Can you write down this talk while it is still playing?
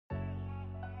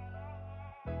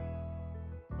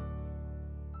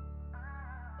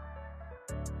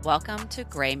Welcome to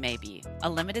Gray Maybe, a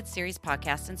limited series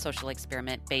podcast and social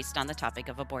experiment based on the topic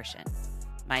of abortion.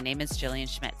 My name is Jillian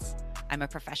Schmitz. I'm a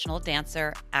professional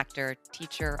dancer, actor,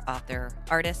 teacher, author,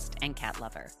 artist, and cat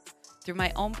lover. Through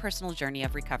my own personal journey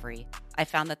of recovery, I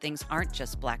found that things aren't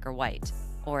just black or white,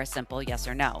 or a simple yes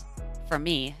or no. For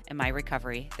me, in my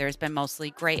recovery, there's been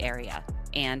mostly gray area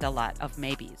and a lot of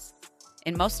maybes.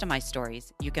 In most of my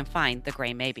stories, you can find the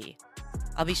gray maybe.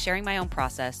 I'll be sharing my own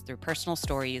process through personal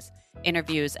stories,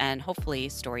 interviews, and hopefully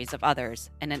stories of others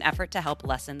in an effort to help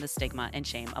lessen the stigma and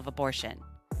shame of abortion.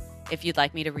 If you'd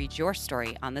like me to read your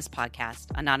story on this podcast,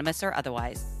 anonymous or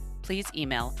otherwise, please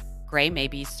email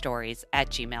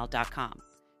graymaybestories@gmail.com.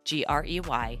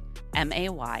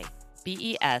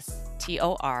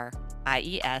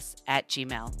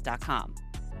 graymaybestories@gmail.com.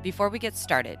 Before we get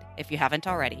started, if you haven't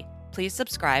already, please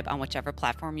subscribe on whichever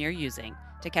platform you're using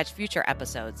to catch future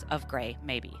episodes of Gray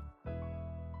Maybe.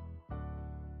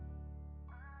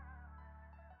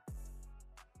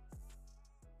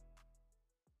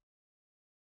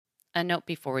 A note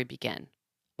before we begin.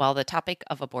 While the topic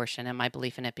of abortion and my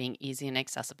belief in it being easy and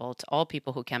accessible to all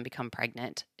people who can become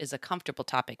pregnant is a comfortable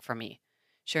topic for me,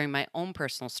 sharing my own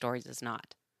personal stories is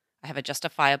not. I have a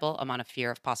justifiable amount of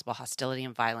fear of possible hostility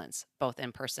and violence, both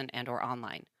in person and or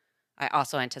online. I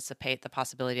also anticipate the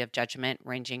possibility of judgment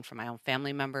ranging from my own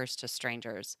family members to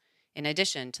strangers, in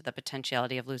addition to the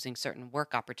potentiality of losing certain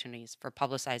work opportunities for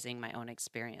publicizing my own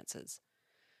experiences.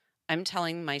 I'm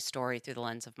telling my story through the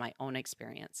lens of my own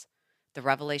experience. The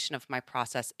revelation of my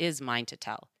process is mine to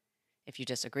tell. If you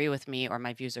disagree with me or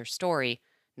my views or story,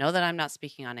 know that I'm not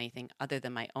speaking on anything other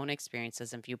than my own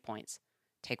experiences and viewpoints.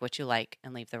 Take what you like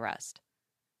and leave the rest.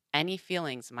 Any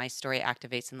feelings my story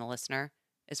activates in the listener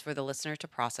is for the listener to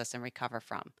process and recover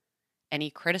from. Any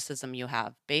criticism you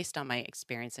have based on my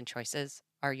experience and choices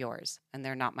are yours, and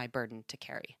they're not my burden to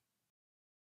carry.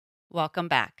 Welcome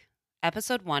back.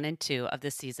 Episode 1 and 2 of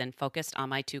this season focused on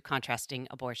my two contrasting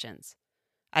abortions.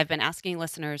 I've been asking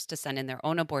listeners to send in their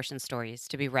own abortion stories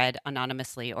to be read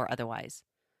anonymously or otherwise.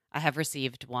 I have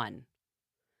received one.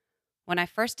 When I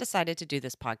first decided to do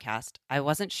this podcast, I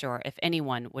wasn't sure if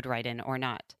anyone would write in or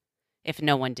not. If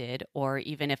no one did, or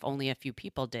even if only a few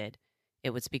people did,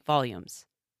 it would speak volumes.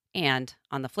 And,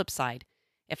 on the flip side,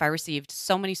 if I received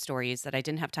so many stories that I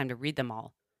didn't have time to read them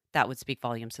all, that would speak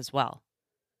volumes as well.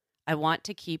 I want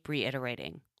to keep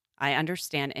reiterating. I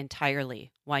understand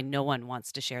entirely why no one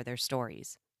wants to share their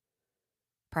stories.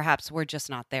 Perhaps we're just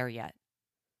not there yet.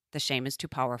 The shame is too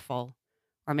powerful,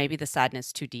 or maybe the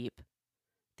sadness too deep.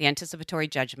 The anticipatory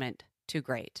judgment too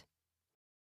great.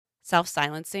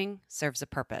 Self-silencing serves a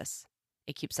purpose.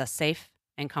 It keeps us safe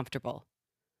and comfortable.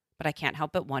 But I can't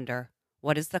help but wonder,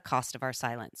 what is the cost of our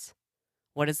silence?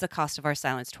 What is the cost of our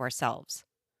silence to ourselves?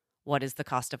 What is the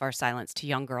cost of our silence to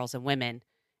young girls and women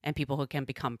and people who can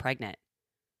become pregnant?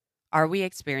 Are we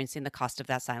experiencing the cost of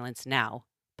that silence now,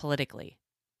 politically?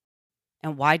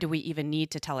 And why do we even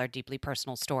need to tell our deeply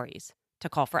personal stories, to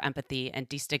call for empathy and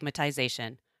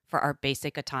destigmatization for our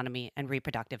basic autonomy and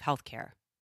reproductive health care?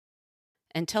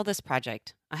 Until this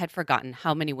project, I had forgotten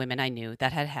how many women I knew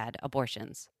that had had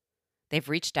abortions. They've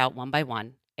reached out one by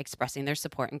one, expressing their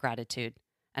support and gratitude,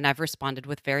 and I've responded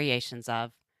with variations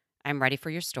of, I'm ready for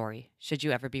your story, should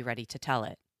you ever be ready to tell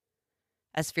it.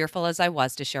 As fearful as I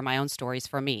was to share my own stories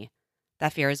for me,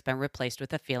 that fear has been replaced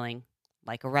with a feeling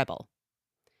like a rebel.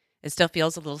 It still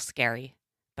feels a little scary,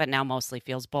 but now mostly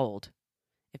feels bold.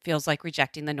 It feels like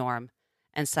rejecting the norm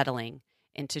and settling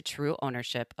into true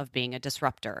ownership of being a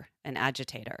disruptor, an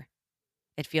agitator.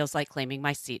 It feels like claiming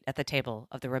my seat at the table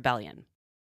of the rebellion.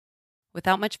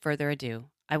 Without much further ado,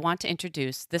 I want to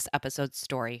introduce this episode's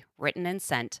story written and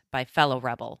sent by fellow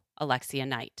rebel Alexia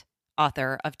Knight,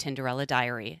 author of Tinderella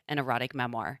Diary, an erotic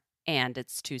memoir, and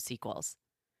its two sequels.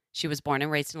 She was born and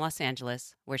raised in Los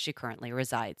Angeles, where she currently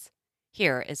resides.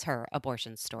 Here is her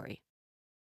abortion story.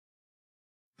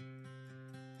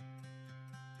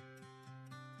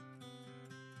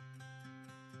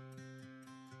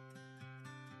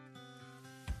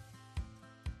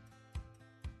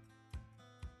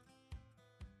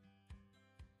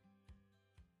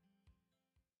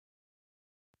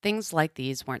 Things like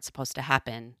these weren't supposed to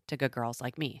happen to good girls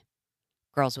like me.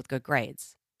 Girls with good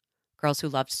grades. Girls who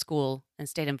loved school and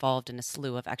stayed involved in a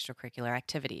slew of extracurricular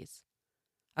activities.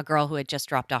 A girl who had just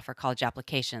dropped off her college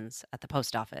applications at the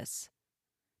post office.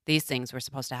 These things were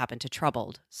supposed to happen to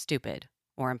troubled, stupid,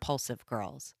 or impulsive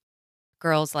girls.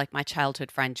 Girls like my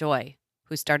childhood friend Joy,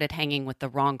 who started hanging with the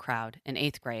wrong crowd in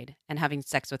 8th grade and having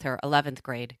sex with her 11th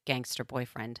grade gangster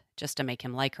boyfriend just to make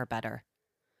him like her better.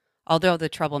 Although the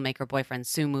troublemaker boyfriend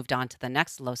soon moved on to the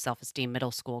next low self-esteem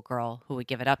middle school girl who would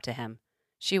give it up to him,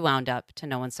 she wound up, to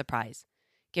no one's surprise,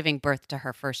 giving birth to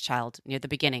her first child near the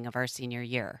beginning of our senior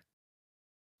year.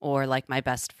 Or like my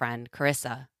best friend,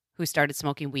 Carissa, who started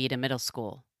smoking weed in middle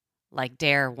school. Like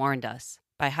Dare warned us,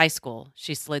 by high school,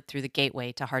 she slid through the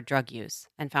gateway to hard drug use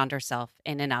and found herself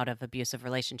in and out of abusive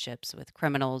relationships with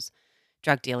criminals,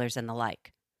 drug dealers, and the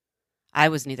like. I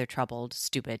was neither troubled,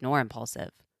 stupid, nor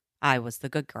impulsive. I was the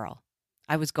good girl.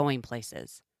 I was going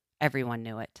places. Everyone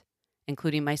knew it,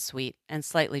 including my sweet and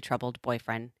slightly troubled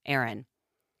boyfriend, Aaron,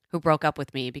 who broke up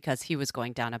with me because he was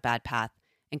going down a bad path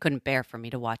and couldn't bear for me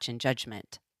to watch in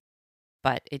judgment.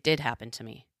 But it did happen to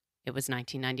me. It was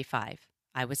 1995.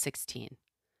 I was 16.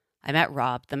 I met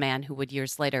Rob, the man who would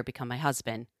years later become my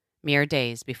husband, mere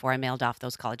days before I mailed off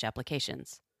those college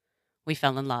applications. We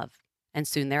fell in love, and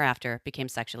soon thereafter became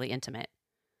sexually intimate.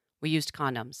 We used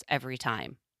condoms every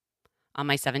time. On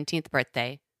my 17th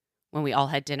birthday, when we all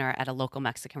had dinner at a local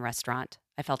Mexican restaurant,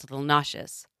 I felt a little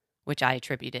nauseous, which I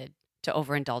attributed to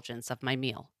overindulgence of my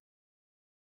meal.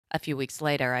 A few weeks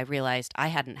later, I realized I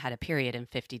hadn't had a period in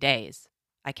 50 days.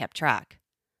 I kept track.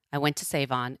 I went to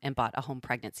Save On and bought a home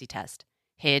pregnancy test,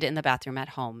 hid in the bathroom at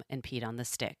home, and peed on the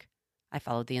stick. I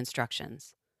followed the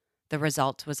instructions. The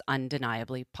result was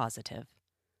undeniably positive.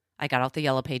 I got out the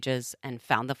yellow pages and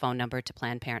found the phone number to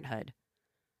Planned Parenthood.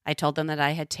 I told them that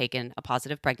I had taken a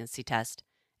positive pregnancy test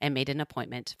and made an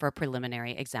appointment for a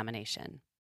preliminary examination.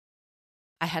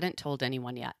 I hadn't told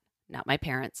anyone yet, not my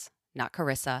parents, not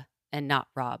Carissa, and not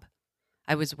Rob.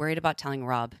 I was worried about telling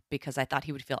Rob because I thought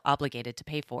he would feel obligated to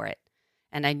pay for it,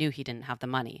 and I knew he didn't have the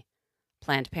money.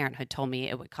 Planned Parenthood told me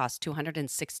it would cost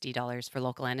 $260 for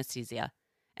local anesthesia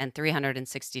and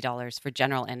 $360 for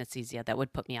general anesthesia that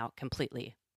would put me out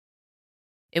completely.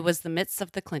 It was the midst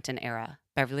of the Clinton era.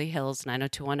 Beverly Hills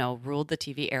 90210 ruled the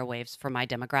TV airwaves for my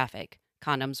demographic.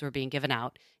 Condoms were being given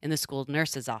out in the school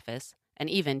nurse's office, and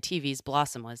even TV's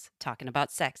Blossom was talking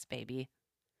about sex, baby.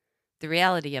 The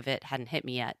reality of it hadn't hit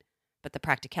me yet, but the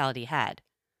practicality had.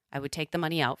 I would take the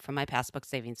money out from my passbook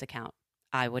savings account.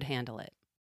 I would handle it.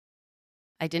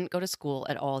 I didn't go to school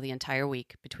at all the entire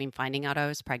week between finding out I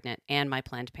was pregnant and my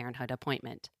Planned Parenthood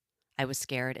appointment. I was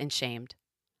scared and shamed.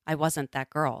 I wasn't that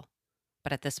girl.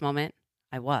 But at this moment,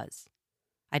 I was.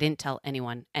 I didn't tell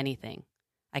anyone anything.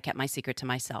 I kept my secret to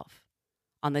myself.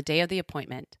 On the day of the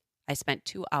appointment, I spent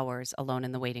 2 hours alone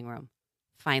in the waiting room.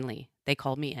 Finally, they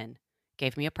called me in,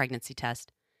 gave me a pregnancy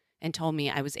test, and told me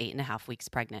I was 8.5 weeks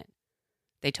pregnant.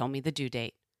 They told me the due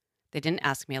date. They didn't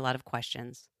ask me a lot of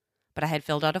questions, but I had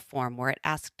filled out a form where it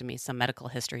asked me some medical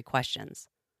history questions.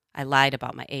 I lied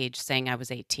about my age, saying I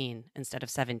was 18 instead of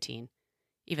 17,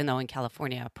 even though in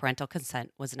California, parental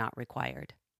consent was not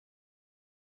required.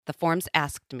 The forms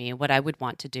asked me what I would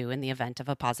want to do in the event of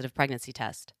a positive pregnancy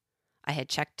test. I had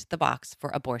checked the box for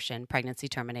abortion, pregnancy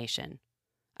termination.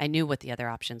 I knew what the other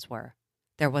options were.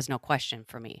 There was no question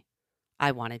for me.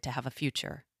 I wanted to have a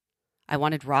future. I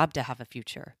wanted Rob to have a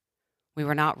future. We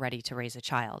were not ready to raise a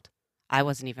child. I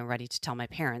wasn't even ready to tell my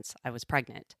parents I was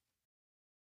pregnant.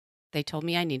 They told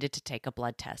me I needed to take a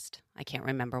blood test. I can't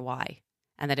remember why.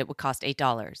 And that it would cost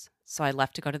 $8, so I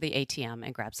left to go to the ATM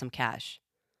and grab some cash.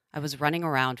 I was running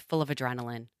around full of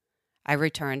adrenaline. I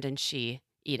returned and she,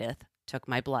 Edith, took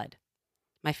my blood.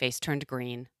 My face turned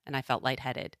green and I felt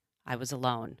lightheaded. I was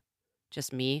alone.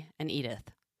 Just me and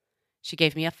Edith. She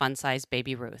gave me a fun-sized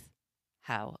baby Ruth.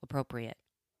 How appropriate.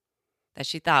 That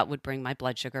she thought would bring my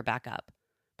blood sugar back up,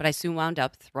 but I soon wound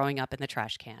up throwing up in the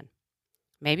trash can.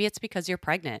 Maybe it's because you're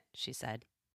pregnant, she said.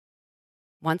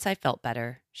 Once I felt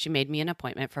better, she made me an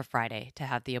appointment for Friday to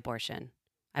have the abortion.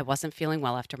 I wasn't feeling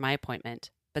well after my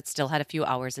appointment, but still had a few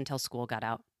hours until school got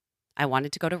out. I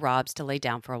wanted to go to Rob's to lay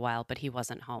down for a while, but he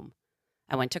wasn't home.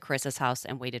 I went to Chris's house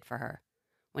and waited for her.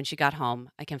 When she got home,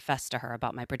 I confessed to her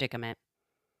about my predicament.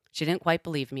 She didn't quite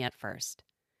believe me at first.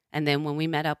 And then when we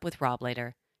met up with Rob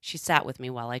later, she sat with me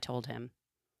while I told him.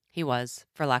 He was,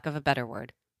 for lack of a better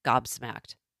word,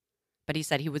 gobsmacked. But he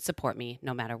said he would support me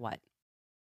no matter what.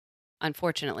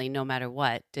 Unfortunately, no matter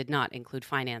what did not include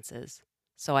finances,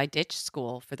 so I ditched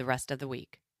school for the rest of the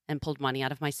week and pulled money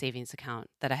out of my savings account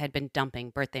that I had been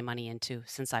dumping birthday money into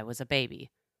since I was a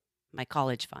baby, my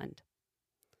college fund.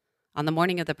 On the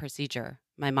morning of the procedure,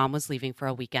 my mom was leaving for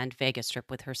a weekend Vegas trip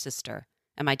with her sister,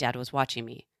 and my dad was watching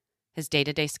me. His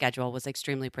day-to-day schedule was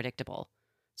extremely predictable,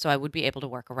 so I would be able to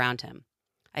work around him.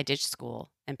 I ditched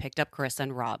school and picked up Carissa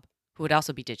and Rob, who would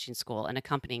also be ditching school and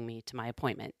accompanying me to my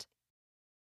appointment.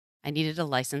 I needed a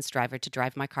licensed driver to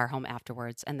drive my car home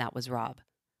afterwards, and that was Rob.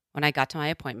 When I got to my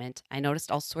appointment, I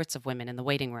noticed all sorts of women in the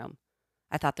waiting room.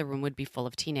 I thought the room would be full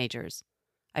of teenagers.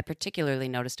 I particularly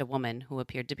noticed a woman who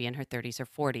appeared to be in her 30s or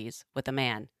 40s with a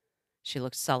man. She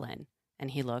looked sullen,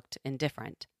 and he looked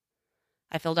indifferent.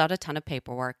 I filled out a ton of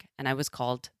paperwork and I was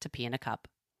called to pee in a cup.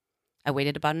 I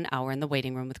waited about an hour in the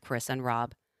waiting room with Chris and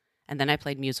Rob, and then I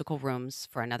played musical rooms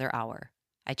for another hour.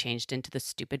 I changed into the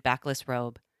stupid backless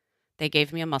robe. They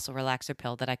gave me a muscle relaxer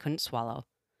pill that I couldn't swallow,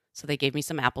 so they gave me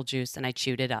some apple juice and I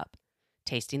chewed it up,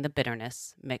 tasting the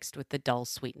bitterness mixed with the dull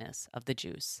sweetness of the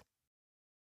juice.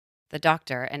 The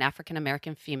doctor, an African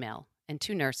American female, and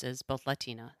two nurses, both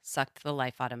Latina, sucked the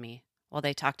life out of me while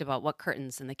they talked about what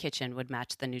curtains in the kitchen would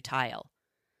match the new tile.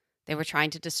 They were trying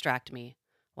to distract me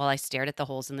while I stared at the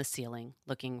holes in the ceiling,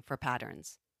 looking for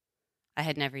patterns. I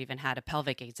had never even had a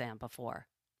pelvic exam before.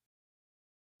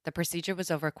 The procedure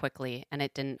was over quickly and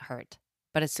it didn't hurt,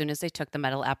 but as soon as they took the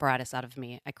metal apparatus out of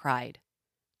me, I cried.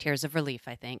 Tears of relief,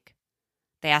 I think.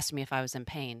 They asked me if I was in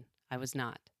pain. I was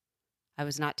not. I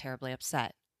was not terribly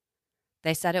upset.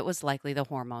 They said it was likely the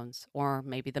hormones or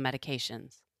maybe the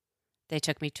medications. They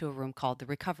took me to a room called the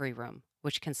recovery room,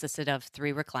 which consisted of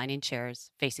 3 reclining chairs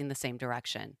facing the same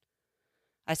direction.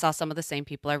 I saw some of the same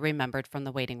people I remembered from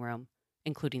the waiting room,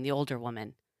 including the older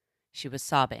woman. She was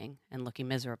sobbing and looking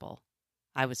miserable.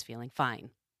 I was feeling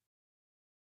fine.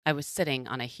 I was sitting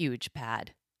on a huge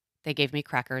pad. They gave me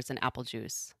crackers and apple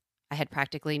juice. I had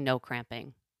practically no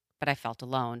cramping, but I felt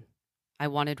alone. I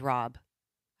wanted Rob.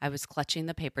 I was clutching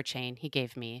the paper chain he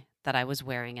gave me that I was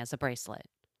wearing as a bracelet.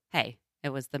 Hey, it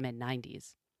was the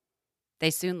mid-90s. They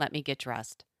soon let me get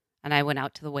dressed, and I went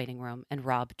out to the waiting room and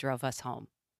Rob drove us home.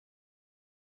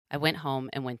 I went home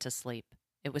and went to sleep.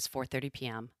 It was 4:30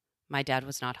 p.m. My dad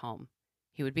was not home.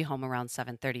 He would be home around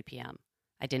 7:30 p.m.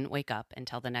 I didn't wake up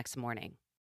until the next morning.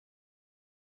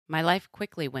 My life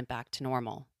quickly went back to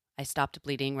normal. I stopped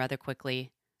bleeding rather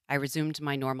quickly. I resumed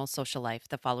my normal social life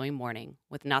the following morning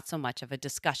with not so much of a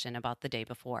discussion about the day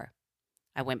before.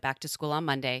 I went back to school on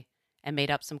Monday and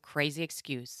made up some crazy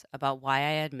excuse about why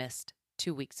I had missed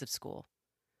 2 weeks of school.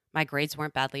 My grades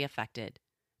weren't badly affected.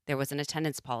 There was an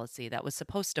attendance policy that was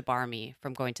supposed to bar me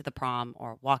from going to the prom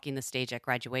or walking the stage at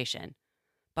graduation.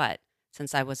 But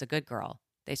since I was a good girl,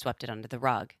 they swept it under the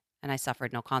rug, and I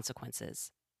suffered no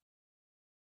consequences.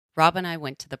 Rob and I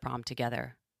went to the prom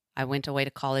together. I went away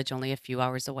to college only a few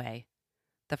hours away.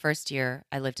 The first year,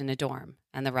 I lived in a dorm,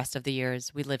 and the rest of the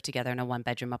years, we lived together in a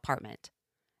one-bedroom apartment.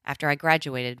 After I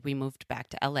graduated, we moved back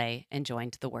to LA and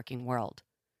joined the working world.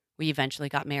 We eventually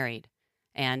got married,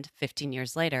 and 15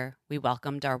 years later, we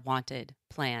welcomed our wanted,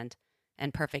 planned,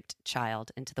 and perfect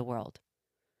child into the world.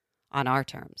 On our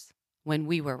terms, when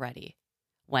we were ready,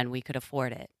 when we could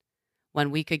afford it,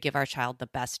 when we could give our child the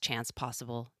best chance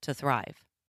possible to thrive.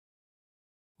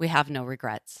 We have no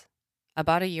regrets.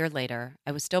 About a year later,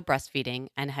 I was still breastfeeding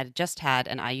and had just had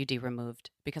an IUD removed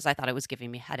because I thought it was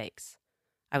giving me headaches.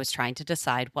 I was trying to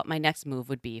decide what my next move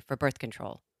would be for birth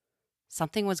control.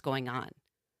 Something was going on.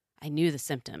 I knew the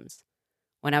symptoms.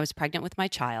 When I was pregnant with my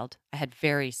child, I had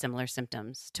very similar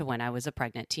symptoms to when I was a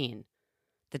pregnant teen.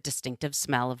 The distinctive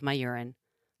smell of my urine,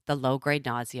 the low-grade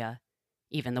nausea,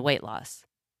 even the weight loss.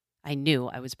 I knew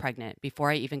I was pregnant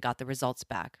before I even got the results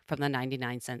back from the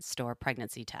 99-cent store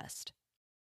pregnancy test.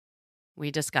 We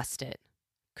discussed it.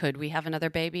 Could we have another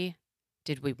baby?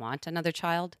 Did we want another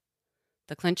child?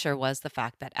 The clincher was the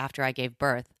fact that after I gave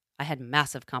birth, I had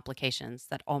massive complications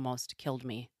that almost killed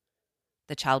me.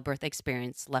 The childbirth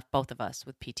experience left both of us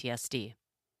with PTSD.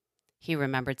 He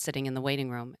remembered sitting in the waiting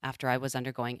room after I was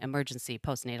undergoing emergency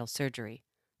postnatal surgery,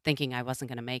 thinking I wasn't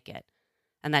going to make it,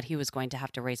 and that he was going to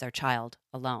have to raise our child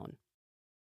alone.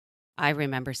 I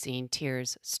remember seeing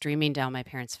tears streaming down my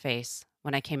parents' face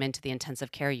when I came into the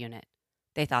intensive care unit.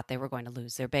 They thought they were going to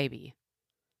lose their baby.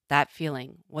 That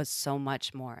feeling was so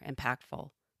much more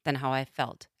impactful than how I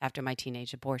felt after my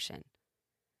teenage abortion.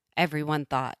 Everyone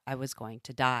thought I was going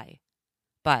to die,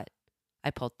 but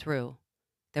I pulled through.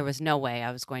 There was no way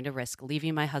I was going to risk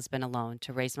leaving my husband alone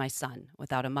to raise my son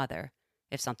without a mother.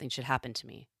 If something should happen to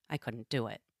me, I couldn't do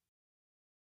it.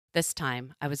 This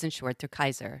time, I was insured through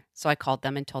Kaiser, so I called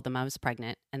them and told them I was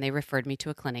pregnant, and they referred me to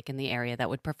a clinic in the area that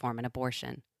would perform an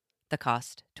abortion. The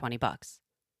cost, $20.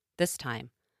 This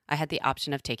time, I had the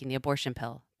option of taking the abortion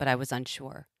pill, but I was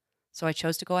unsure, so I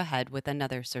chose to go ahead with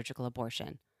another surgical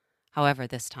abortion. However,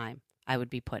 this time, I would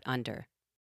be put under.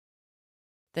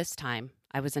 This time,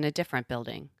 I was in a different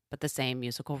building, but the same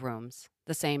musical rooms,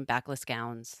 the same backless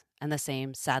gowns, and the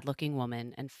same sad-looking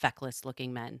woman and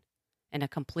feckless-looking men. In a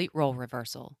complete role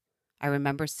reversal, I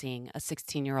remember seeing a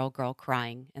 16-year-old girl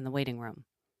crying in the waiting room,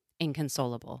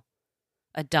 inconsolable.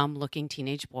 A dumb-looking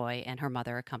teenage boy and her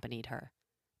mother accompanied her.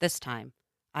 This time,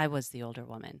 I was the older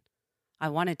woman. I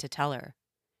wanted to tell her,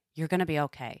 "You're going to be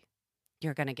okay.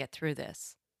 You're going to get through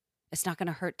this. It's not going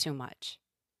to hurt too much.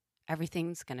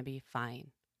 Everything's going to be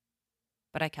fine."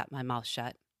 But I kept my mouth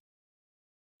shut.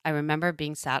 I remember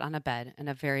being sat on a bed in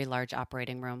a very large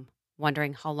operating room,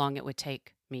 wondering how long it would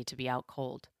take me to be out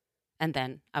cold. And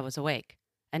then I was awake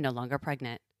and no longer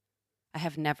pregnant. I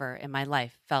have never in my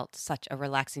life felt such a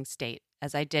relaxing state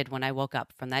as I did when I woke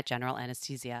up from that general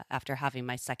anesthesia after having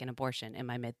my second abortion in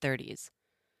my mid 30s.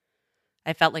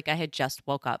 I felt like I had just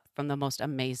woke up from the most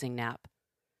amazing nap,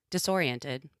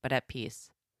 disoriented but at peace.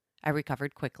 I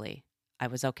recovered quickly. I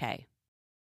was okay.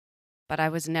 But I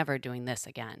was never doing this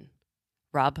again.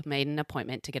 Rob made an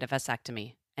appointment to get a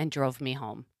vasectomy and drove me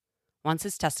home. Once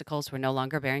his testicles were no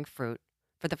longer bearing fruit,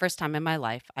 for the first time in my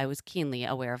life, I was keenly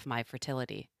aware of my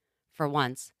fertility. For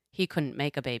once, he couldn't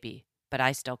make a baby, but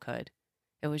I still could.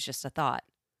 It was just a thought,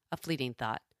 a fleeting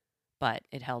thought, but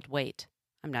it held weight.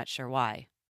 I'm not sure why.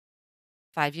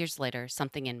 5 years later,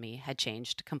 something in me had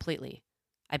changed completely.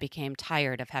 I became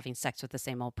tired of having sex with the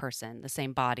same old person, the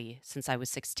same body, since I was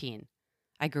 16.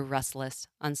 I grew restless,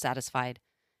 unsatisfied,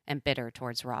 and bitter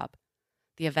towards Rob.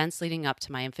 The events leading up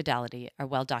to my infidelity are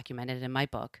well documented in my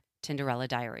book, Tinderella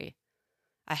Diary.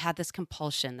 I had this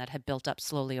compulsion that had built up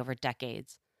slowly over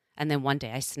decades, and then one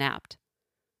day I snapped.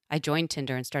 I joined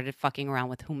Tinder and started fucking around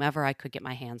with whomever I could get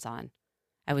my hands on.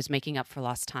 I was making up for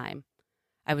lost time.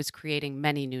 I was creating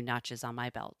many new notches on my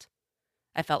belt.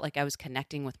 I felt like I was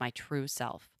connecting with my true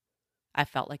self. I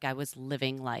felt like I was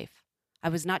living life. I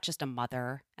was not just a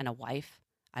mother and a wife.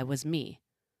 I was me.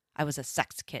 I was a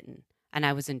sex kitten, and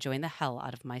I was enjoying the hell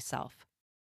out of myself.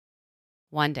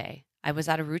 One day, I was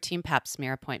at a routine pap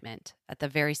smear appointment at the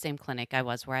very same clinic I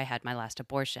was where I had my last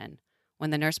abortion, when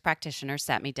the nurse practitioner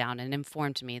sat me down and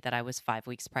informed me that I was 5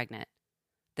 weeks pregnant.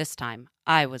 This time,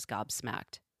 I was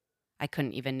gobsmacked. I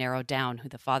couldn't even narrow down who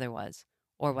the father was,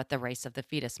 or what the race of the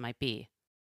fetus might be.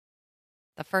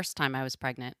 The first time I was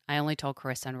pregnant, I only told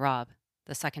Carissa and Rob.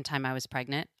 The second time I was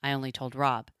pregnant, I only told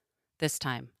Rob. This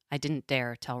time, I didn't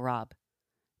dare tell Rob.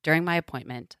 During my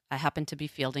appointment, I happened to be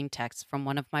fielding texts from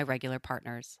one of my regular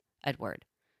partners, Edward,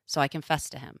 so I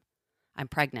confessed to him. I'm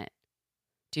pregnant.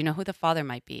 Do you know who the father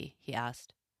might be? He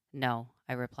asked. No,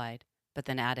 I replied, but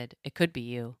then added, it could be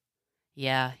you.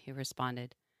 Yeah, he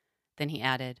responded. Then he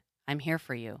added, I'm here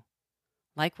for you.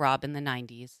 Like Rob in the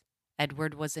 90s,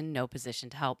 Edward was in no position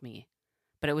to help me,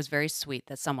 but it was very sweet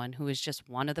that someone who was just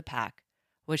one of the pack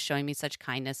was showing me such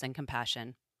kindness and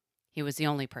compassion. He was the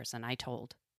only person I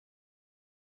told.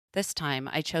 This time,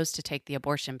 I chose to take the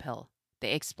abortion pill.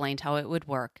 They explained how it would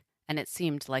work, and it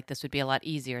seemed like this would be a lot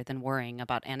easier than worrying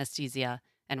about anesthesia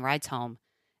and rides home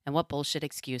and what bullshit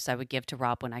excuse I would give to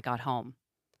Rob when I got home.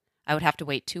 I would have to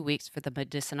wait 2 weeks for the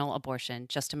medicinal abortion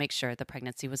just to make sure the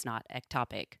pregnancy was not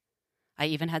ectopic. I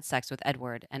even had sex with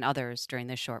Edward and others during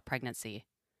this short pregnancy.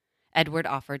 Edward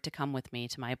offered to come with me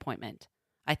to my appointment.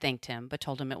 I thanked him, but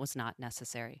told him it was not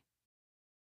necessary.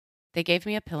 They gave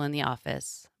me a pill in the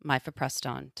office,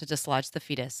 mifepristone, to dislodge the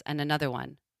fetus, and another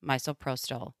one,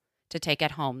 misoprostol, to take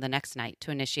at home the next night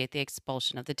to initiate the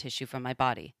expulsion of the tissue from my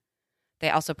body. They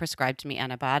also prescribed me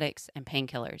antibiotics and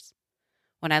painkillers.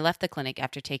 When I left the clinic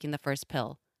after taking the first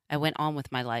pill, I went on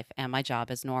with my life and my job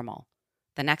as normal.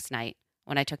 The next night,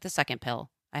 when I took the second pill,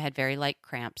 I had very light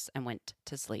cramps and went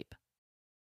to sleep.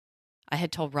 I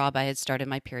had told Rob I had started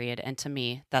my period, and to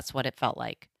me, that's what it felt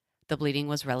like. The bleeding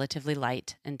was relatively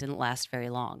light and didn't last very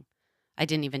long. I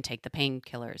didn't even take the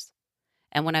painkillers.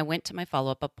 And when I went to my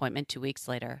follow-up appointment 2 weeks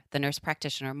later, the nurse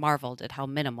practitioner marveled at how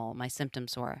minimal my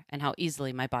symptoms were and how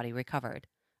easily my body recovered.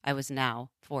 I was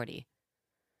now 40.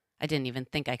 I didn't even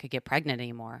think I could get pregnant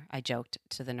anymore, I joked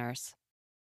to the nurse.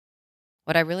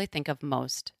 What I really think of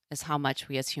most is how much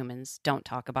we as humans don't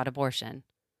talk about abortion.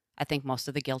 I think most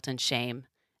of the guilt and shame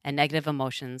and negative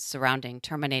emotions surrounding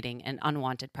terminating an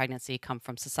unwanted pregnancy come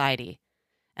from society,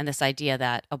 and this idea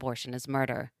that abortion is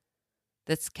murder.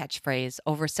 This catchphrase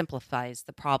oversimplifies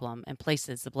the problem and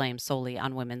places the blame solely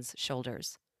on women's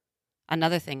shoulders.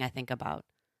 Another thing I think about,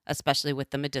 especially with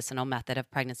the medicinal method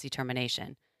of pregnancy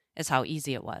termination, is how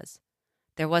easy it was.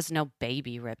 There was no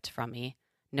baby ripped from me,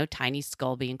 no tiny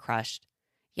skull being crushed.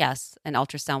 Yes, an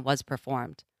ultrasound was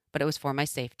performed, but it was for my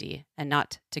safety and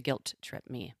not to guilt trip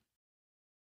me.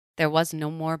 There was no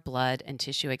more blood and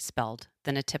tissue expelled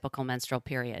than a typical menstrual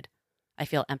period. I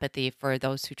feel empathy for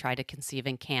those who try to conceive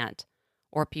and can't,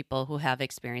 or people who have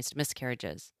experienced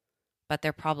miscarriages. But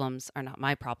their problems are not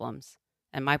my problems,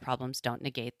 and my problems don't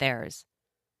negate theirs.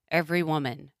 Every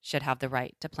woman should have the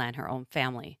right to plan her own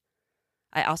family.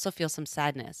 I also feel some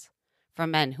sadness for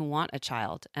men who want a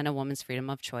child, and a woman's freedom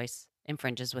of choice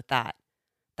infringes with that.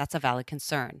 That's a valid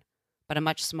concern, but a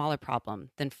much smaller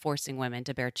problem than forcing women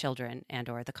to bear children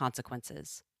and/or the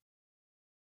consequences.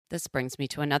 This brings me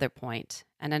to another point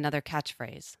and another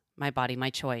catchphrase, my body, my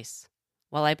choice.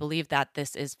 While I believe that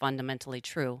this is fundamentally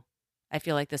true, I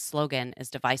feel like this slogan is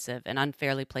divisive and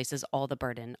unfairly places all the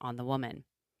burden on the woman.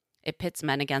 It pits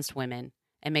men against women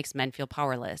and makes men feel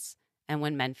powerless. And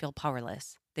when men feel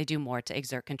powerless, they do more to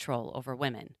exert control over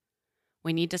women.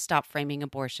 We need to stop framing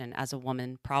abortion as a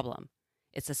woman problem.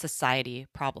 It's a society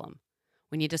problem.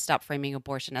 We need to stop framing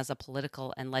abortion as a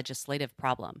political and legislative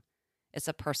problem. It's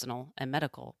a personal and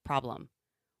medical problem.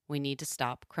 We need to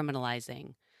stop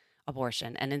criminalizing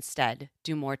abortion and instead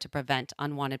do more to prevent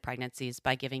unwanted pregnancies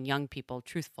by giving young people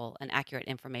truthful and accurate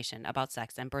information about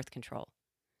sex and birth control.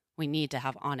 We need to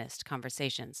have honest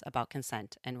conversations about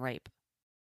consent and rape.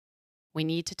 We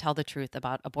need to tell the truth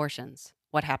about abortions,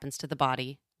 what happens to the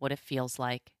body, what it feels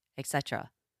like,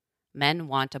 etc. Men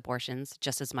want abortions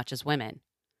just as much as women.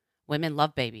 Women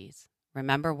love babies.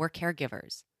 Remember, we're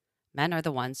caregivers. Men are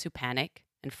the ones who panic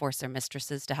and force their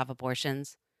mistresses to have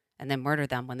abortions and then murder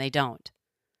them when they don't.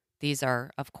 These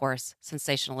are, of course,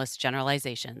 sensationalist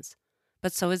generalizations,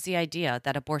 but so is the idea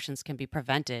that abortions can be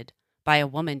prevented by a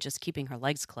woman just keeping her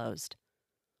legs closed,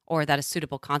 or that a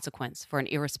suitable consequence for an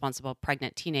irresponsible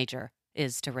pregnant teenager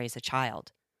is to raise a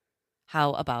child.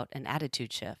 How about an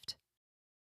attitude shift?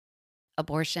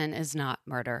 Abortion is not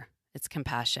murder, it's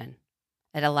compassion.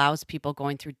 It allows people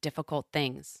going through difficult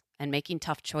things and making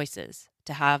tough choices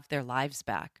to have their lives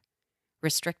back.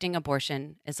 Restricting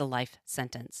abortion is a life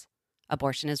sentence.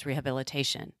 Abortion is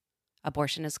rehabilitation.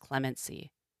 Abortion is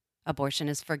clemency. Abortion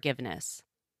is forgiveness.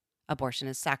 Abortion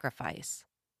is sacrifice.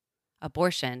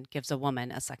 Abortion gives a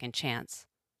woman a second chance,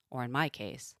 or in my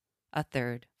case, a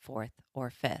third, fourth, or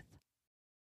fifth.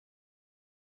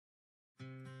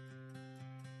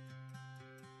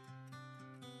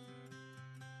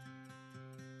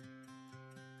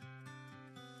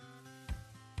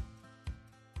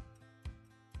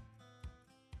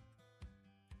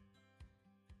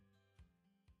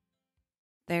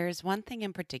 There's one thing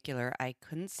in particular I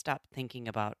couldn't stop thinking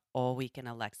about all week in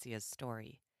Alexia's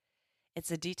story. It's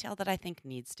a detail that I think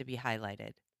needs to be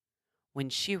highlighted. When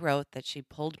she wrote that she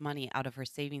pulled money out of her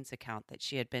savings account that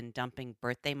she had been dumping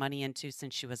birthday money into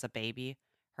since she was a baby,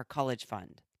 her college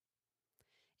fund.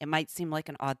 It might seem like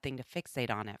an odd thing to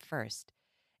fixate on at first,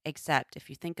 except if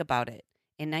you think about it,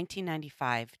 in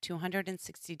 1995,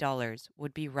 $260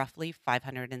 would be roughly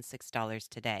 $506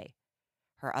 today.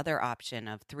 Her other option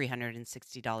of $360 in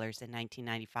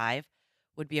 1995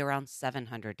 would be around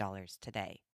 $700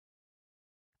 today.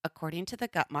 According to the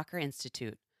Guttmacher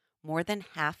Institute, more than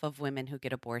half of women who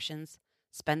get abortions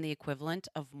spend the equivalent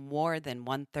of more than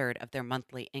one-third of their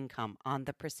monthly income on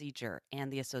the procedure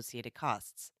and the associated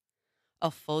costs. A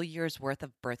full year's worth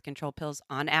of birth control pills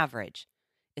on average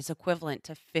is equivalent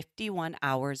to 51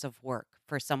 hours of work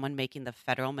for someone making the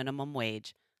federal minimum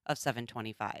wage of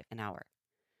 $7.25 an hour.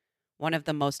 One of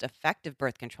the most effective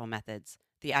birth control methods,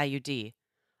 the IUD,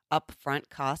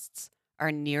 upfront costs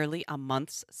are nearly a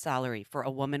month's salary for a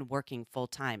woman working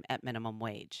full-time at minimum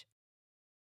wage.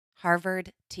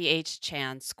 Harvard T.H.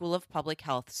 Chan School of Public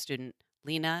Health student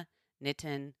Lena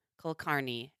Nitin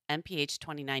Kulkarni, MPH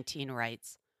 2019,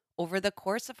 writes, over the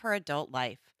course of her adult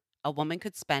life, a woman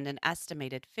could spend an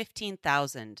estimated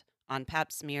 $15,000 on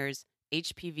pap smears,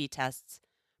 HPV tests,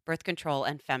 birth control,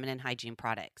 and feminine hygiene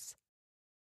products.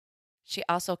 She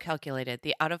also calculated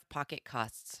the out-of-pocket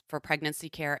costs for pregnancy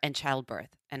care and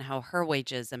childbirth and how her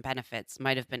wages and benefits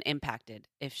might have been impacted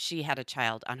if she had a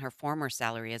child on her former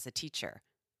salary as a teacher.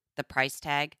 The price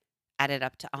tag added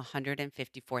up to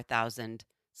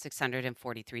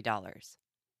 $154,643,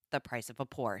 the price of a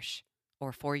Porsche,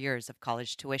 or 4 years of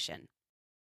college tuition.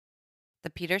 The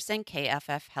Peterson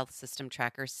KFF Health System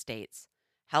Tracker states,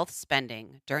 health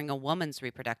spending during a woman's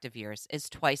reproductive years is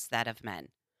twice that of men.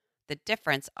 The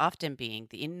difference often being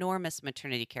the enormous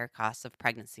maternity care costs of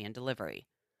pregnancy and delivery.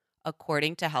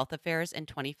 According to Health Affairs in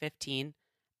 2015,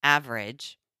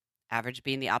 average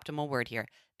being the optimal word here,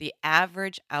 the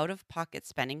average out-of-pocket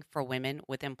spending for women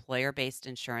with employer-based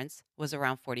insurance was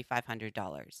around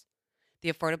 $4,500.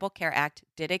 The Affordable Care Act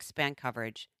did expand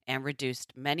coverage and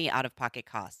reduced many out-of-pocket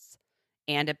costs,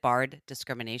 and it barred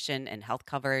discrimination in health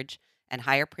coverage and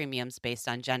higher premiums based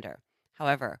on gender.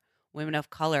 However, women of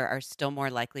color are still more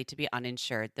likely to be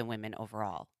uninsured than women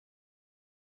overall.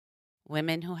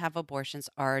 Women who have abortions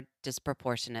are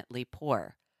disproportionately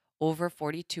poor. Over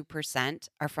 42%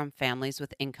 are from families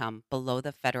with income below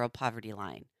the federal poverty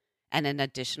line, and an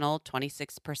additional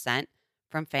 26%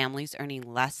 from families earning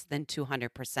less than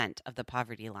 200% of the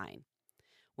poverty line.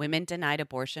 Women denied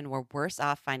abortion were worse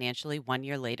off financially 1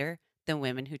 year later than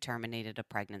women who terminated a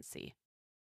pregnancy.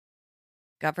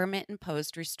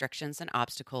 Government-imposed restrictions and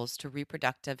obstacles to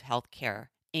reproductive health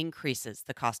care increases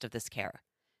the cost of this care.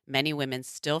 Many women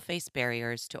still face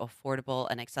barriers to affordable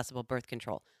and accessible birth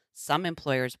control, Some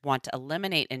employers want to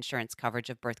eliminate insurance coverage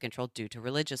of birth control due to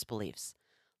religious beliefs.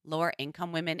 Lower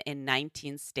income women in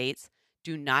 19 states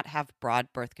do not have broad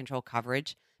birth control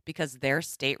coverage because their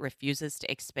state refuses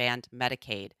to expand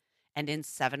Medicaid. And in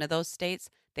 7 of those states,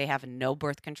 they have no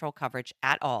birth control coverage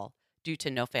at all due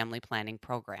to no family planning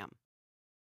program.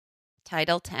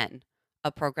 Title 10,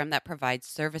 a program that provides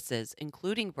services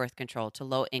including birth control to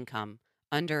low income,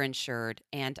 underinsured,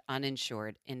 and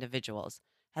uninsured individuals,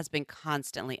 has been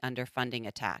constantly under funding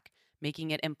attack,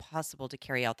 making it impossible to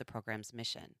carry out the program's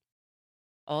mission.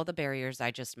 All the barriers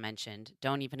I just mentioned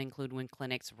don't even include when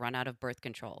clinics run out of birth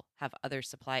control, have other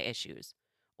supply issues,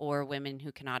 or women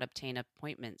who cannot obtain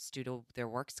appointments due to their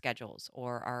work schedules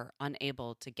or are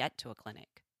unable to get to a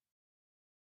clinic.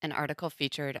 An article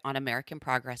featured on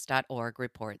AmericanProgress.org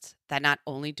reports that not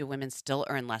only do women still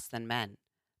earn less than men,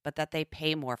 but that they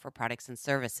pay more for products and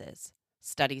services.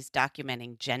 Studies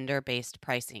documenting gender-based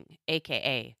pricing,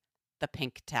 aka the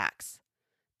pink tax.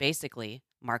 Basically,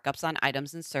 markups on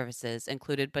items and services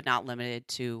included but not limited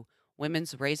to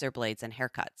women's razor blades and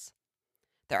haircuts.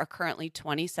 There are currently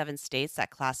 27 states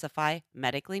that classify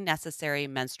medically necessary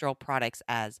menstrual products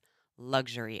as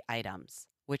luxury items,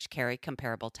 which carry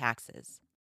comparable taxes.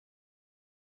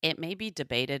 It may be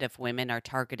debated if women are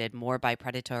targeted more by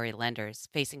predatory lenders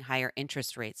facing higher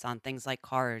interest rates on things like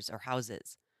cars or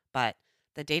houses, but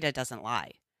the data doesn't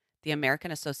lie. The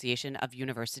American Association of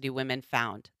University Women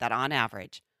found that on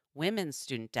average, women's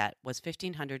student debt was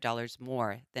 $1,500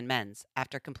 more than men's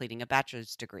after completing a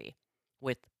bachelor's degree,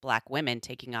 with Black women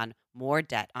taking on more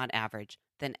debt on average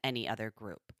than any other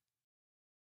group.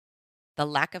 The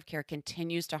lack of care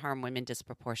continues to harm women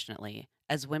disproportionately,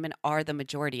 as women are the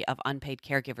majority of unpaid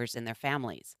caregivers in their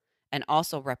families and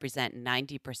also represent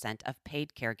 90% of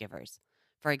paid caregivers.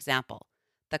 For example,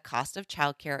 the cost of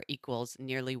childcare equals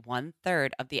nearly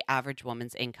 1/3 of the average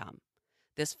woman's income.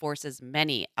 This forces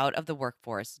many out of the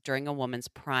workforce during a woman's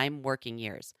prime working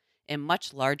years in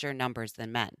much larger numbers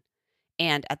than men.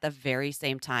 And at the very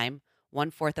same time,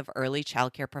 1/4 of early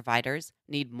childcare providers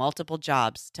need multiple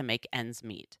jobs to make ends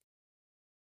meet.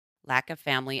 Lack of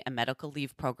family and medical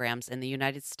leave programs in the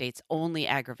United States only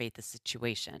aggravate the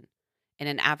situation. In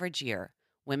an average year,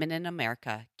 women in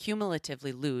America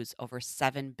cumulatively lose over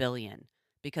 $7 billion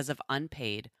because of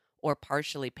unpaid or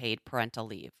partially paid parental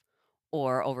leave,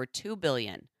 or over $2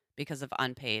 billion because of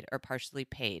unpaid or partially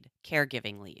paid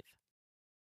caregiving leave.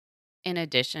 In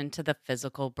addition to the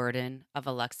physical burden of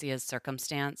Alexia's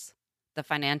circumstance, the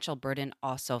financial burden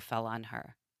also fell on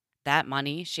her. That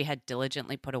money she had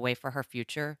diligently put away for her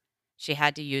future, she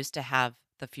had to use to have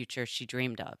the future she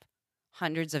dreamed of.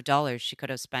 Hundreds of dollars she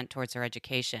could have spent towards her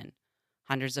education.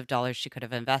 Hundreds of dollars she could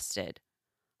have invested.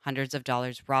 Hundreds of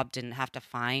dollars Rob didn't have to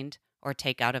find or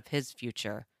take out of his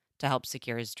future to help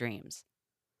secure his dreams.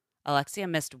 Alexia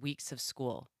missed weeks of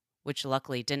school, which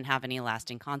luckily didn't have any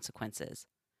lasting consequences.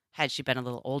 Had she been a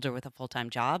little older with a full-time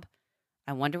job,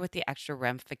 I wonder what the extra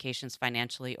ramifications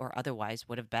financially or otherwise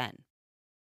would have been.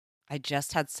 I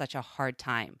just had such a hard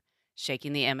time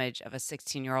shaking the image of a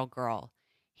 16-year-old girl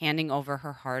handing over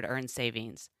her hard-earned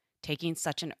savings, taking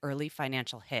such an early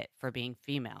financial hit for being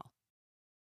female.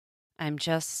 I'm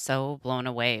just so blown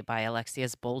away by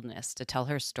Alexia's boldness to tell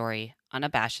her story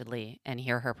unabashedly and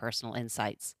hear her personal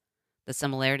insights. The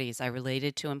similarities I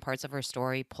related to in parts of her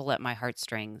story pull at my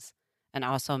heartstrings and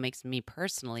also makes me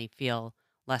personally feel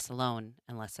less alone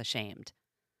and less ashamed.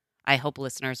 I hope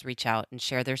listeners reach out and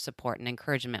share their support and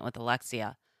encouragement with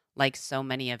Alexia, like so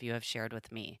many of you have shared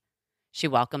with me. She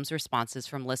welcomes responses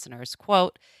from listeners,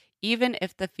 quote, even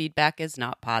if the feedback is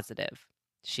not positive.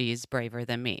 She's braver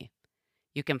than me.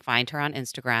 You can find her on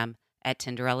Instagram at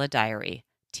Tinderella Diary,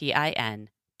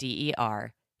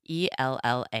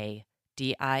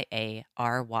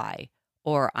 TinderellaDiary,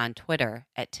 or on Twitter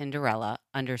at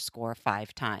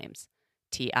Tinderella_5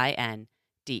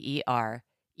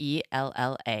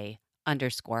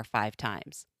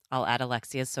 Tinderella_5 I'll add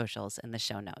Alexia's socials in the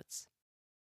show notes.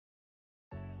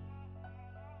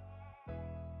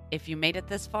 If you made it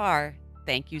this far,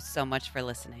 thank you so much for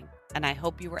listening, and I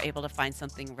hope you were able to find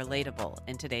something relatable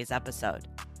in today's episode.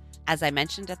 As I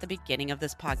mentioned at the beginning of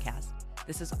this podcast,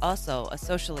 this is also a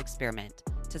social experiment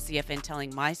to see if in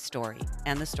telling my story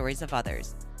and the stories of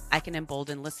others, I can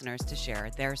embolden listeners to share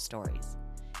their stories.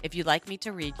 If you'd like me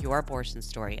to read your abortion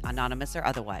story, anonymous or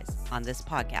otherwise, on this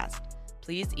podcast,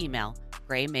 please email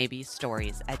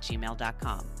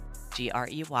graymaybestories@gmail.com,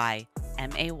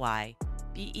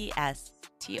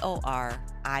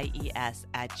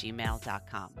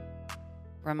 graymaybesstories@gmail.com.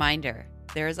 Reminder,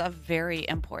 there is a very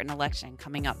important election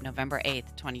coming up November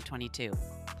 8th, 2022.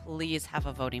 Please have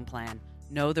a voting plan,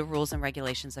 know the rules and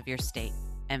regulations of your state,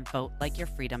 and vote like your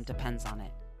freedom depends on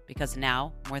it, because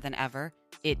now, more than ever,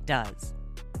 it does.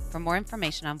 For more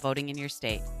information on voting in your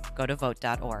state, go to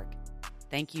vote.org.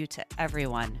 Thank you to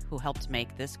everyone who helped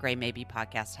make this Gray Maybe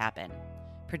podcast happen.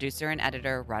 Producer and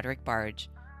editor Roderick Barge,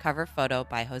 cover photo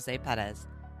by Jose Perez,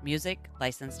 music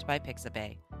licensed by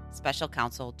Pixabay, special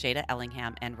counsel Jada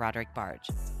Ellingham and Roderick Barge.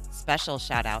 Special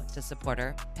shout out to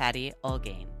supporter Patty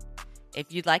Ulgain.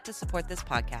 If you'd like to support this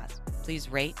podcast, please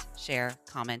rate, share,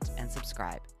 comment, and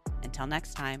subscribe. Until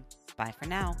next time, bye for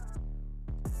now.